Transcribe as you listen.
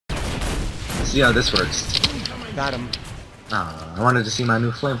see how this works. Got him. Ah, I wanted to see my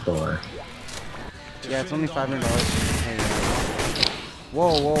new flamethrower. Yeah, it's only $500. Hey,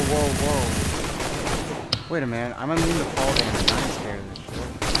 whoa, whoa, whoa, whoa. Wait a minute, I'm immune to fall damage. I'm scared of this shit.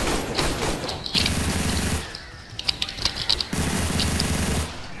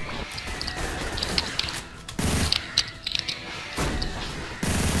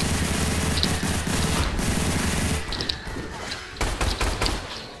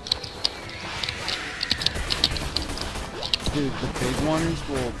 Dude, the big ones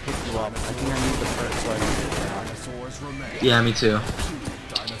will pick you up. I think I need the first so I don't get that. Yeah, me too.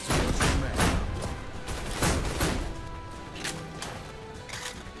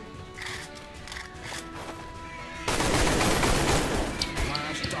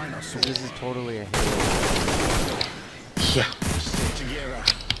 This is totally a hit. Yeah.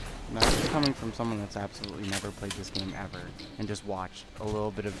 Now, this is coming from someone that's absolutely never played this game ever and just watched a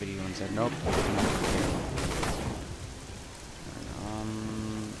little bit of video and said, nope,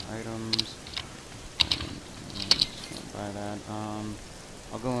 items. Buy that.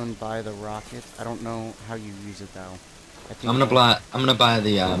 I'll go and buy the rocket. I don't know how you use it though. I think I'm gonna buy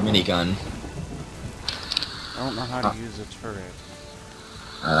the minigun. I don't know how to use a turret.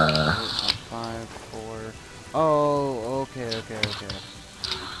 5, 4. Oh, okay.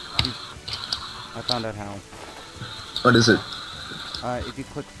 I found out how. What is it? If you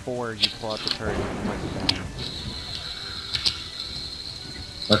click 4, you pull out the turret and click it down.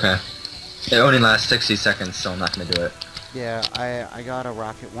 Okay. It only lasts 60 seconds, so I'm not gonna do it. Yeah, I got a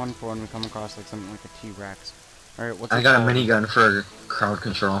rocket one for when we come across like something like a T-Rex. Alright, what's I got a minigun for crowd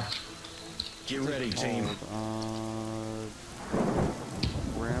control. Get ready, team.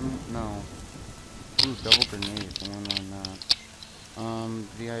 Rim? No. Ooh, double grenade. I want that.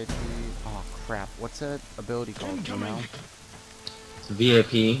 VIP. Oh crap. What's that ability called? Do you know?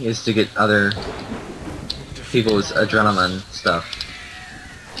 VIP is to get other people's adrenaline stuff.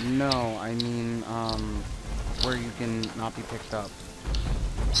 No, I mean, where you can not be picked up.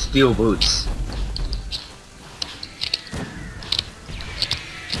 Steel boots.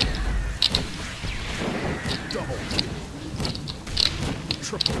 Double kill.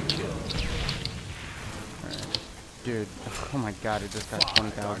 Triple kill. Alright. Dude, oh my god, it just got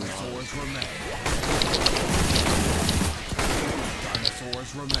 $20,000.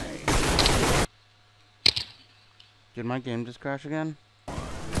 Dinosaurs remain. Did my game just crash again?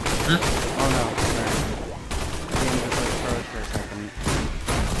 Huh? Oh no, sorry. The game just like froze for a second.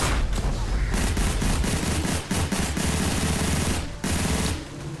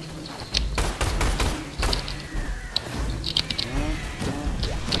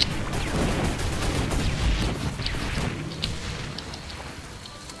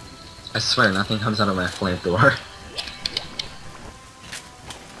 I swear, nothing comes out of my flamethrower.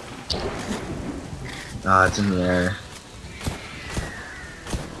 Ah, it's in the air.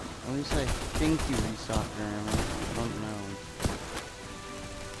 At least I think you restocked your ammo. I don't know.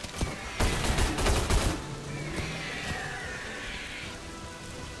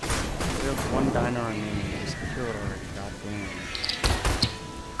 There's one dino on me. Just kill it already. God damn.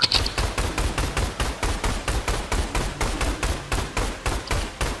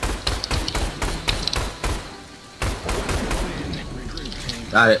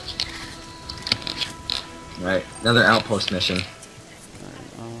 Got it. Right, another outpost mission.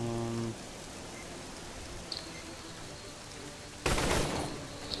 Alright,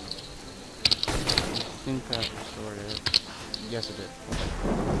 I think that restored it. Yes, it did.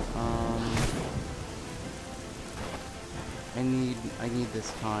 I need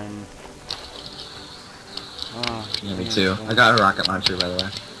this time. Yeah, me too. I got a rocket launcher, by the way.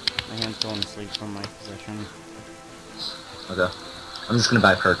 My hand's going to sleep from my possession. Okay. I'm just gonna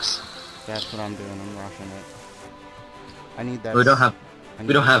buy perks. That's what I'm doing. I'm rushing it. I need that. We don't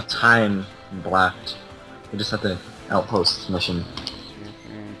have time left. We just have the outpost mission.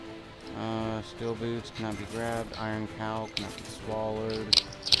 Steel boots cannot be grabbed. Iron cow cannot be swallowed.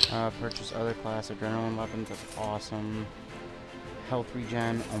 Purchase other class adrenaline weapons. That's awesome. Health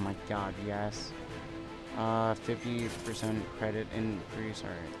regen. Oh my god, yes. 50% credit increase.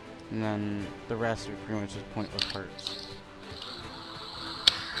 Alright. And then the rest are pretty much just pointless perks.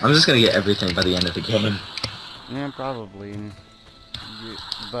 I'm just gonna get everything by the end of the game. Yeah, probably.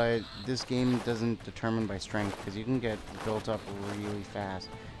 But this game doesn't determine by strength, because you can get built up really fast.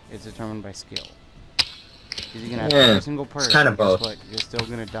 It's determined by skill. Because you can have every single perk, it's kind of both. But you're still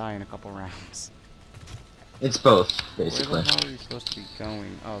gonna die in a couple rounds. It's both, basically. Where the hell are we supposed to be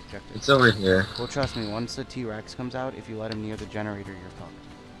going? Oh, objective. It's over here. Well, trust me, once the T-Rex comes out, if you let him near the generator, you're fucked.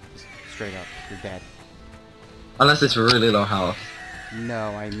 Just straight up, you're dead. Unless it's really low health. No,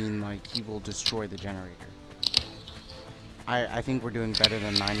 I mean, like, he will destroy the generator. I think we're doing better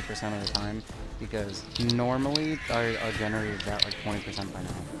than 90% of the time, because normally our generator is at like 20% by now.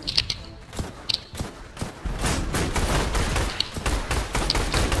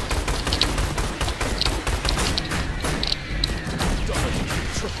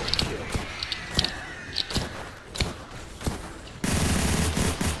 Triple kill.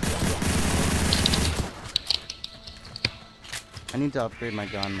 I need to upgrade my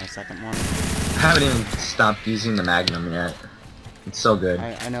gun, my second one. I haven't even stopped using the Magnum yet. It's so good.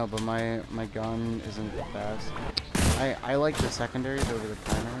 I know, but my gun isn't the best. I like the secondaries over the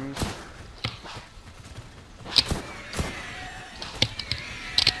primaries.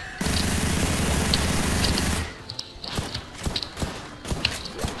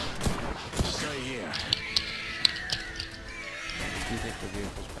 Stay here. You can take the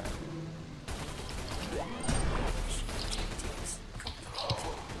vehicles back.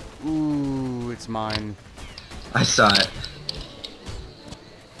 Ooh, it's mine. I saw it.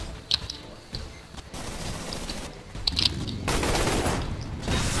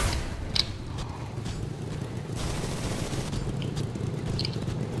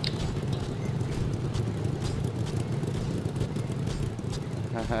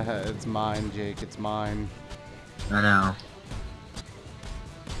 It's mine, Jake. It's mine. I know.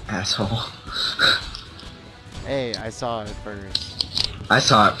 Asshole. Hey, I saw it first. I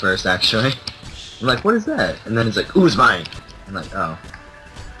saw it first, actually. I'm like, what is that? And then it's like, ooh, it's mine. I'm like, oh.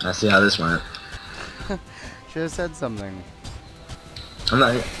 I see how this went. Should have said something. I'm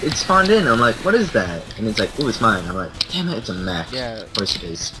like, it spawned in. I'm like, what is that? And it's like, ooh, it's mine. I'm like, damn it, it's a mech. Yeah. Of course it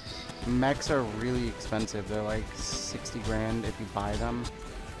is. Mechs are really expensive. They're like 60 grand if you buy them.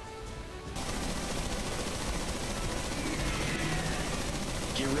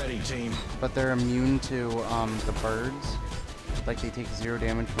 Get ready, team. But they're immune to the birds. Like they take 0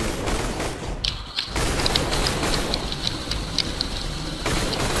 damage from the birds.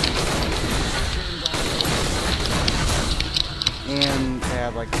 And they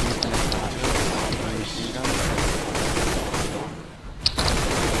have like infinite flashes when you shoot them.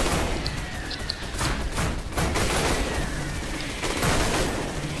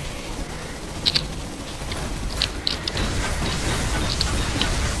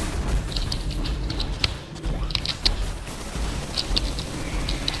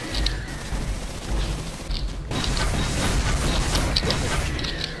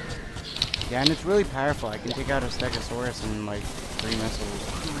 Yeah, and it's really powerful. I can take out a Stegosaurus in like 3 missiles.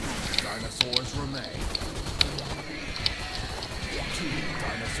 3 dinosaurs remain. 2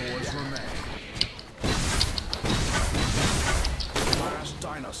 dinosaurs remain. Last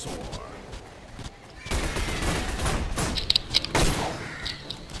dinosaur.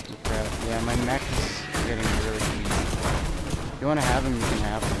 Crap. Yeah, my mech is getting really weak. If you want to have him, you can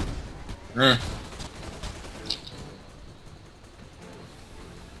have him. Eh.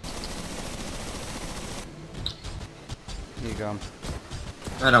 Here you go.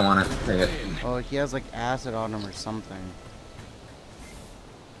 I don't want to take it. Oh, he has like acid on him or something.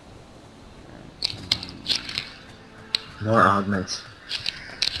 More augments.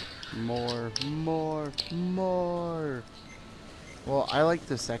 More. Well, I like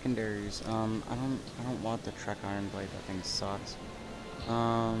the secondaries. I don't want the Trek Iron Blade. That thing sucks.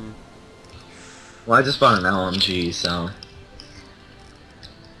 Well, I just bought an LMG, so.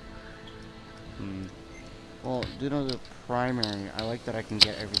 Well, due to the primary, I like that I can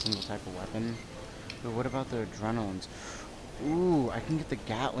get every single type of weapon. But what about the adrenalines? Ooh, I can get the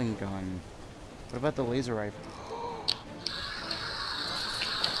Gatling gun. What about the laser rifle?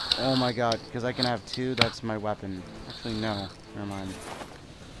 Oh my god, because I can have 2, that's my weapon. Actually, no. Never mind.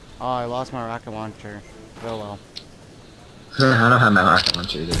 Oh, I lost my rocket launcher. Oh well. I don't have my rocket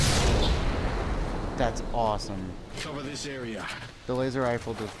launcher either. That's awesome. Cover this area. The laser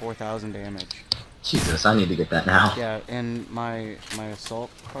rifle does 4,000 damage. Jesus, I need to get that now. Yeah, and my assault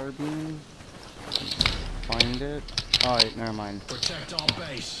carbine. Find it. Oh wait, never mind. Protect our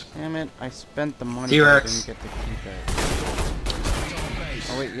base. Damn it, I spent the money but I T-Rex. didn't get to keep it. Protect our base.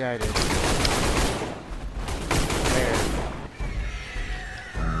 Oh wait, yeah I did. There.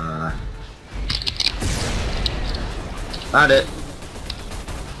 Found it.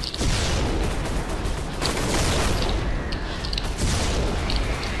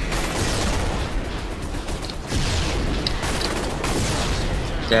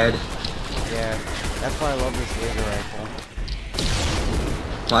 Dead. Yeah, that's why I love this laser rifle.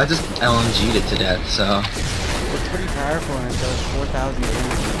 Well, I just LMG'd it to death, so. It's pretty powerful and it does 4,000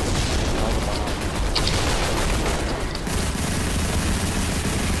 damage.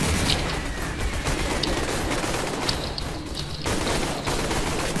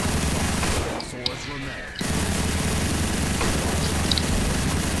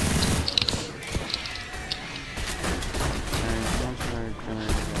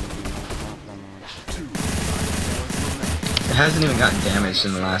 hasn't even gotten damaged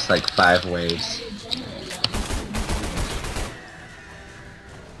in the last like 5 waves.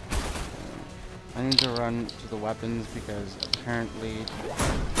 I need to run to the weapons because apparently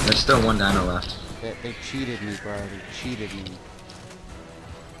There's still 1 dino left. they cheated me, bro. They cheated me.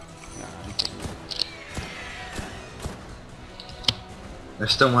 Nah, I'm kidding.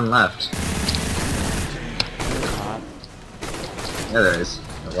 There's still 1 left. There's not. Yeah, there is.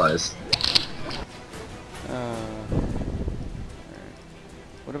 It was.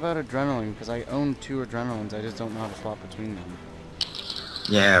 What about adrenaline? Because I own 2 adrenalines, I just don't know how to swap between them.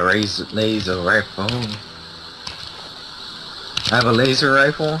 Yeah, laser rifle. I have a laser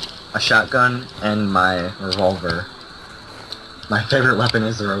rifle, a shotgun, and my revolver. My favorite weapon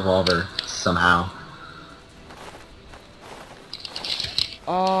is the revolver, somehow.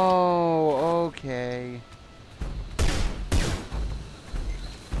 Oh, okay.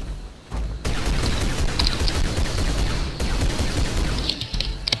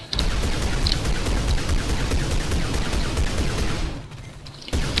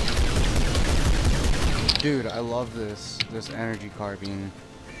 Dude, I love this energy carbine.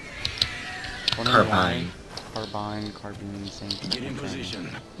 Carbine. Carbine, same thing. Get in position.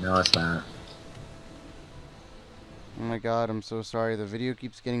 No, it's not. Oh my god, I'm so sorry. The video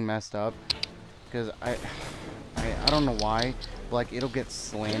keeps getting messed up because I don't know why, but like it'll get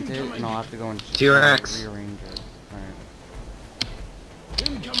slanted and I'll have to go and T-Rex. rearrange it. Alright.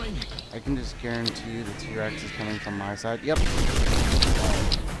 Incoming. I can just guarantee you the T-Rex is coming from my side. Yep.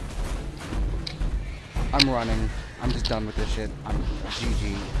 I'm running. I'm just done with this shit. I'm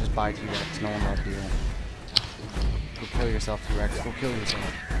GG. Just buy T-Rex. No one loved you. Go kill yourself, T-Rex. Go kill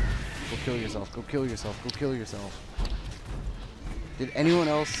yourself. Go kill yourself. Go kill yourself. Go kill yourself. Did anyone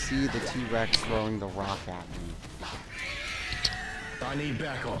else see the T-Rex throwing the rock at me? I need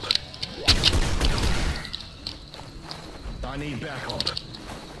backup. I need backup.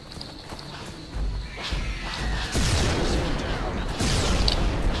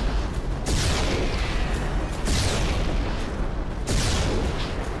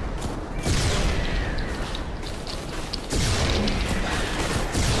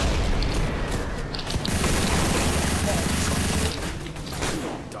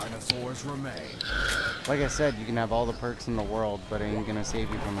 Dinosaurs remain. Like I said, you can have all the perks in the world, but it ain't gonna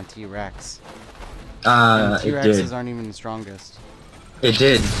save you from a T-Rex. It T-Rexes did. aren't even the strongest. It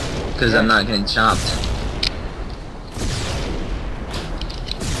did, because I'm not getting chopped.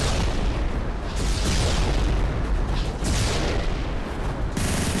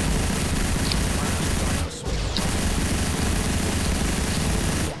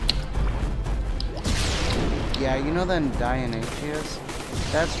 Yeah, you know that Dionysius?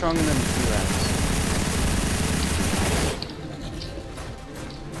 That's stronger than the T-Rex.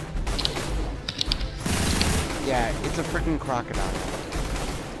 Yeah, it's a freaking crocodile.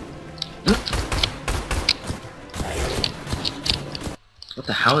 What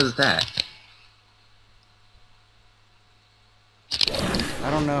the hell is that? I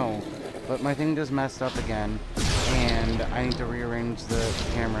don't know, but my thing just messed up again, and I need to rearrange the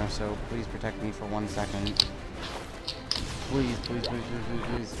camera, so please protect me for 1 second. Please, please, please, please, please,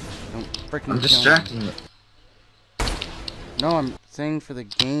 please. Don't freaking kill I'm me. distracting it. No, I'm saying for the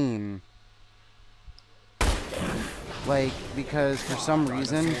game. Like, because for some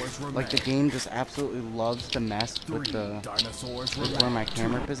reason, like the game just absolutely loves to mess with the where my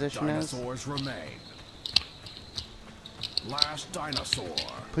camera position is. Dinosaurs remain. Last dinosaur.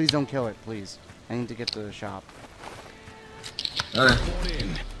 Please don't kill it, please. I need to get to the shop. Okay, Put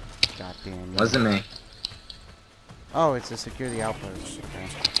in. God damn. wasn't me. Oh, it's to secure the outpost.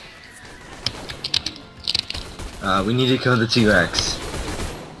 Okay. We need to kill the T-Rex.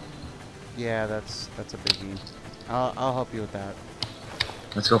 Yeah, that's a biggie. I'll help you with that.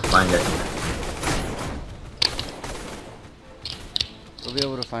 Let's go find it. We'll be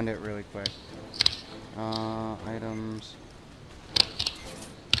able to find it really quick. Items.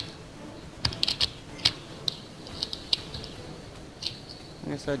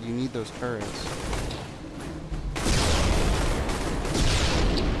 Like I said, you need those turrets.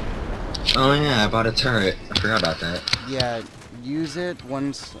 Oh yeah, I bought a turret. I forgot about that. Yeah, use it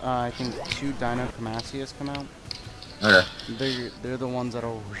once I think 2 Dino Camasius come out. Okay. They're the ones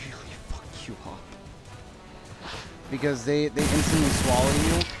that'll really fuck you up. Because they instantly swallow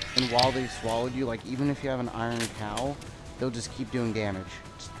you, and while they swallowed you, like even if you have an iron cow, they'll just keep doing damage.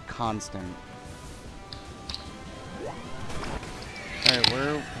 Just constant.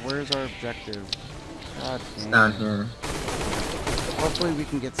 Alright, where's our objective? God It's damn. down here. Hopefully we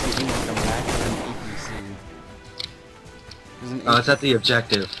can get something like a maximum APC. Oh, it's at the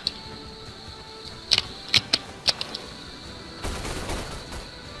objective.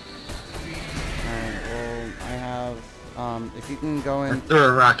 If you can go in... And threw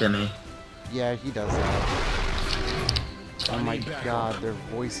a rock at me. Yeah, he does that. Oh my god, their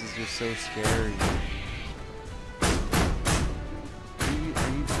voices are so scary. Are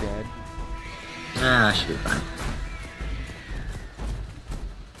you dead? Nah, I should be fine.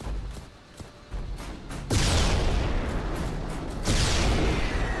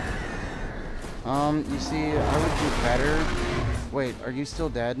 You see, I would do better. Wait, are you still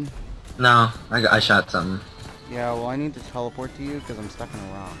dead? No, I shot something. Yeah, well, I need to teleport to you because I'm stuck in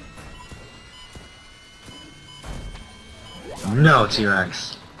a rock. No,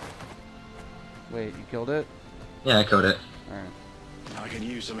 T-Rex. Wait, you killed it? Yeah, I killed it. Alright, I can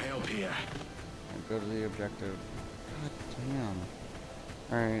use some help here. go to the objective. God damn.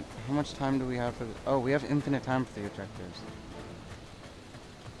 Alright, how much time do we have for the... Oh, we have infinite time for the objectives.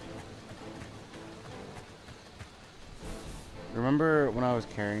 Remember when I was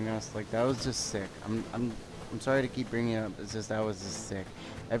carrying us? Like, that was just sick. I'm sorry to keep bringing it up. It's just that was just sick.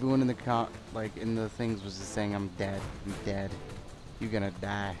 Everyone in the in the things was just saying, "I'm dead. I'm dead. You're gonna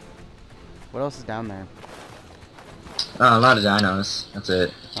die." What else is down there? Oh, a lot of dinos. That's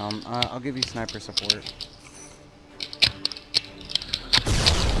it. I'll give you sniper support.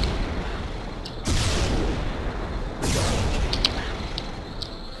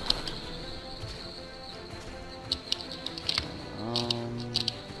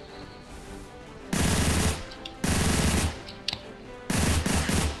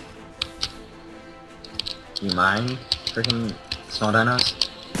 Do you mind freaking small dinos?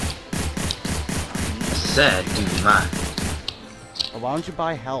 I said, do you mind? Oh, why don't you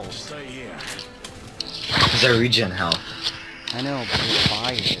buy health? Stay here. Because I regen health. I know, but just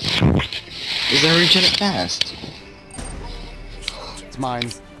buy it. Because I regen it fast. It's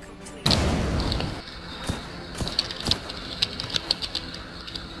mine.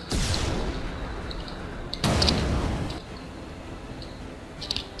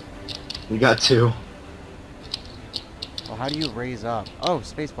 We got 2. Well, how do you raise up? Oh,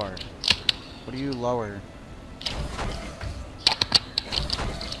 spacebar. What do you lower?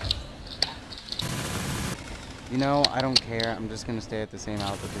 You know, I don't care. I'm just gonna stay at the same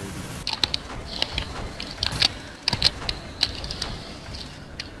altitude.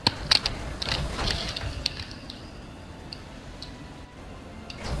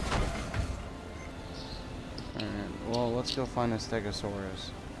 Alright, well, let's go find a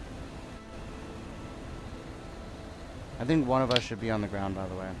Stegosaurus. I think one of us should be on the ground, by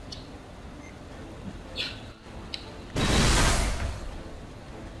the way.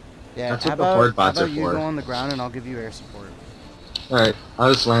 Yeah, That's how what the horde bots about are you for. go on the ground and I'll give you air support. Alright,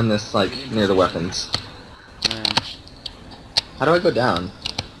 I'll just land this, like, near the weapons. Alright. How do I go down?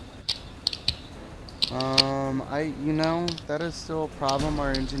 You know, that is still a problem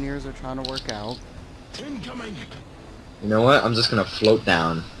our engineers are trying to work out. Incoming. You know what? I'm just gonna float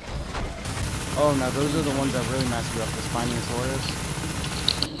down. Oh, no, those are the ones that really mess you up, the Spinosaurus.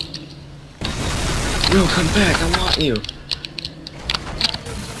 No, come back, I want you.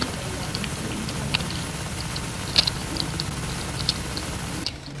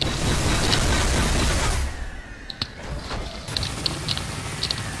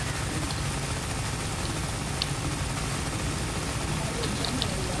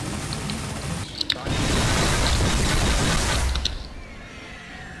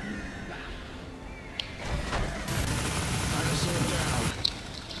 Dinosaur down.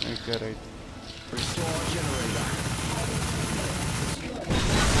 Very good. Restore generator.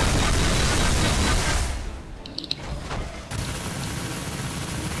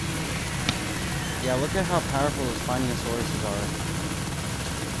 Yeah, look at how powerful those Spinosauruses are.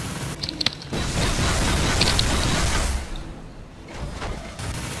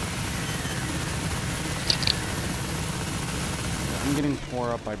 I'm getting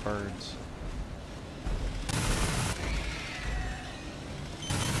tore up by birds.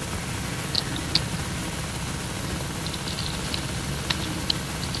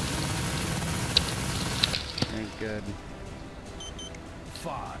 Very good.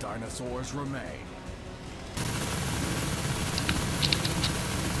 5 dinosaurs remain.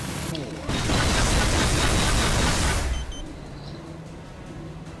 4.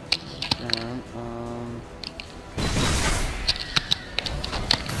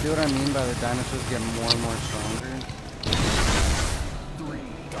 See what I mean by the dinosaurs get more and more stronger? 3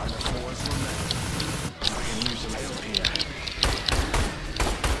 dinosaurs remain. I can use some help here.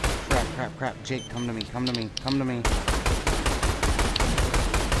 Crap. Jake, come to me. Come to me.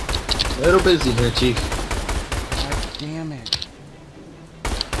 A little busy here, Chief. God damn it.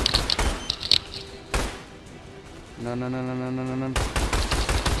 No.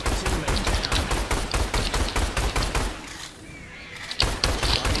 Teammate down.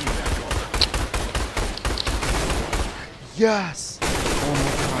 Yes! Oh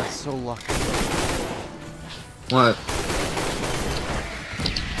my god, so lucky. What?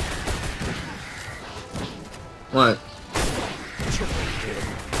 What?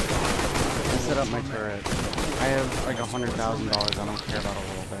 I set up my turret. I have like $100,000. I don't care about a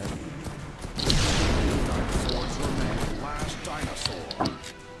little bit. Dinosaurs remain. Last dinosaur.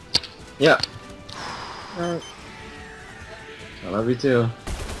 Yeah. Alright. I love you too.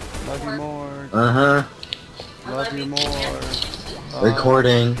 Love you more. Uh-huh. Love you more.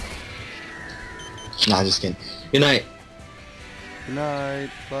 Recording. Nah, just kidding. Good night. Good night.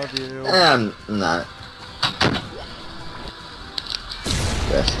 Love you. I'm not.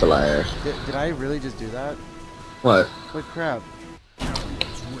 That's the liar. Did I really just do that? What? What crap?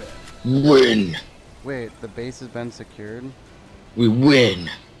 Win. Wait, the base has been secured? We win.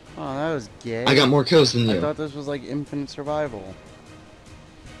 Oh, that was gay. I got more kills than I you. thought this was like infinite survival.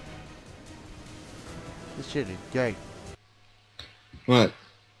 This shit is gay. What?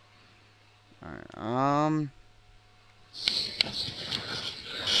 Alright,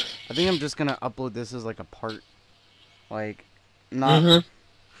 I think I'm just gonna upload this as like a part. Like, not...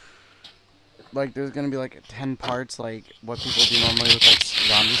 Like, there's gonna be like 10 parts, like what people do normally with like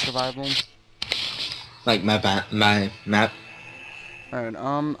zombie survival. Like my map. Alright,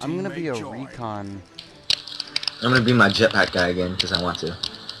 I'm gonna be a recon. I'm gonna be my jetpack guy again because I want to.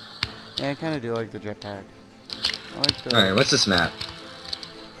 Yeah, I kinda do like the jetpack. I like the... Alright, what's this map?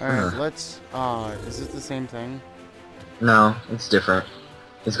 Alright, let's, is it the same thing? No, it's different.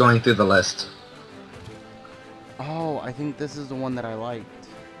 It's going through the list. Oh, I think this is the one that I liked.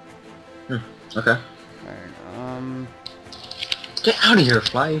 Okay. Alright, Get out of here,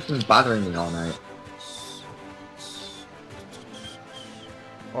 Fly. You've been bothering me all night.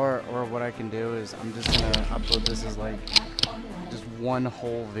 or what I can do is I'm just gonna upload this as like just one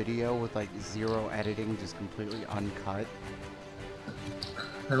whole video with like 0 editing, just completely uncut.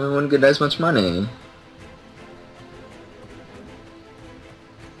 Then we wouldn't get as much money.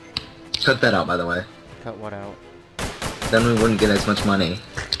 Cut that out, by the way. Cut what out? Then we wouldn't get as much money.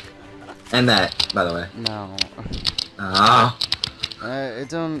 And that, by the way. No. Ah. It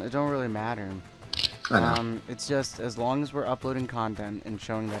don't really matter. I know. It's just as long as we're uploading content and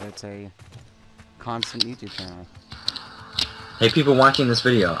showing that it's a constant YouTube channel. Hey, people watching this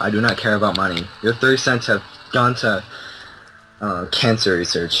video, I do not care about money. Your 3 cents have gone to cancer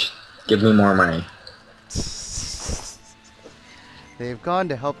research. Give me more money. They've gone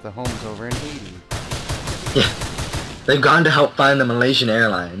to help the homes over in Haiti. Yeah. They've gone to help find the Malaysian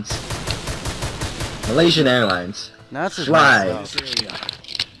Airlines. Malaysian Airlines. That's just Fly. messed up.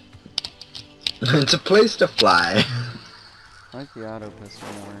 It's a place to fly. I like the auto pistol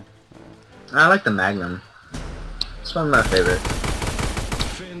more. I like the Magnum. It's one of my favorite.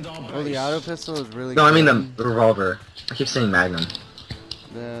 Oh, the auto pistol is really No, I mean good. the revolver. I keep saying Magnum.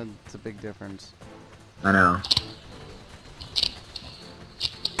 It's a big difference. I know.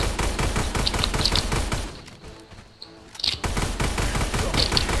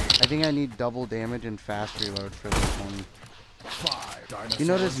 I think I need double damage and fast reload for this one. You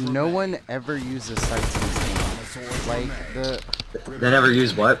notice no one ever uses sights in this game. Like They never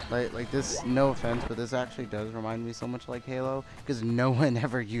use what? like this. No offense, but this actually does remind me so much like Halo because no one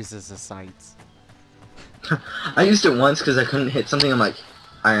ever uses the sights. I used it once because I couldn't hit something. I'm like,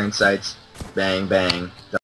 iron sights, bang, bang.